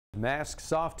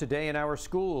Masks off today in our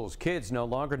schools. Kids no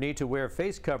longer need to wear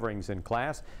face coverings in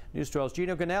class. News 12's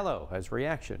Gino Ganello has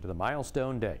reaction to the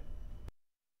milestone day.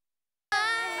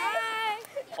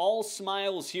 All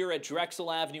smiles here at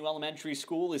Drexel Avenue Elementary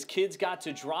School as kids got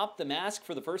to drop the mask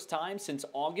for the first time since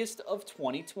August of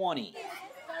 2020.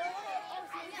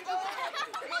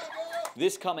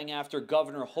 This coming after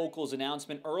Governor Hochul's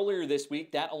announcement earlier this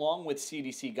week that, along with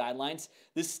CDC guidelines,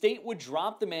 the state would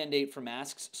drop the mandate for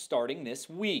masks starting this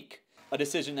week. A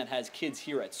decision that has kids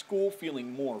here at school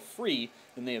feeling more free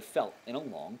than they have felt in a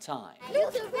long time.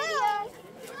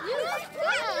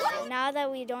 Now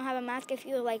that we don't have a mask, I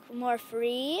feel like more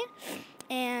free,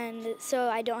 and so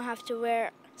I don't have to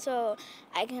wear, so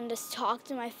I can just talk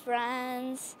to my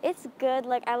friends. It's good.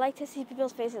 I like to see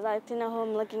people's faces. I like to know who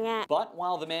I'm looking at. But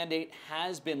while the mandate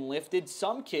has been lifted,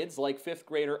 some kids, like 5th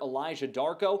grader Elijah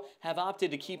Darko, have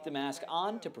opted to keep the mask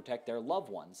on to protect their loved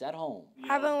ones at home.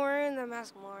 I've been wearing the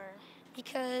mask more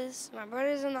because my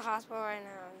brother's in the hospital right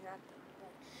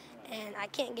now, and I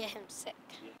can't get him sick.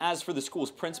 As for the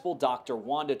school's principal, Dr.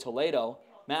 Wanda Toledo,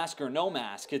 mask or no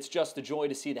mask, it's just a joy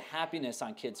to see the happiness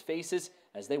on kids' faces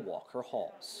as they walk her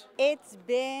halls. It's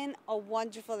been a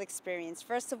wonderful experience.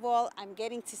 First of all, I'm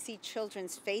getting to see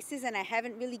children's faces, and I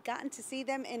haven't really gotten to see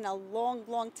them in a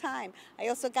long time. I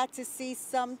also got to see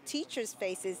some teachers'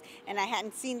 faces, and I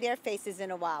hadn't seen their faces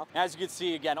in a while. As you can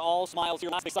see, again, all smiles here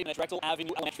at Drexel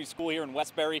Avenue Elementary School here in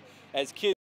Westbury as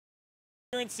kids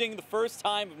experiencing the first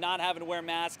time of not having to wear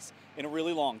masks in a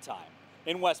really long time.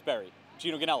 In Westbury,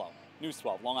 Gino Ganello, News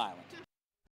 12, Long Island.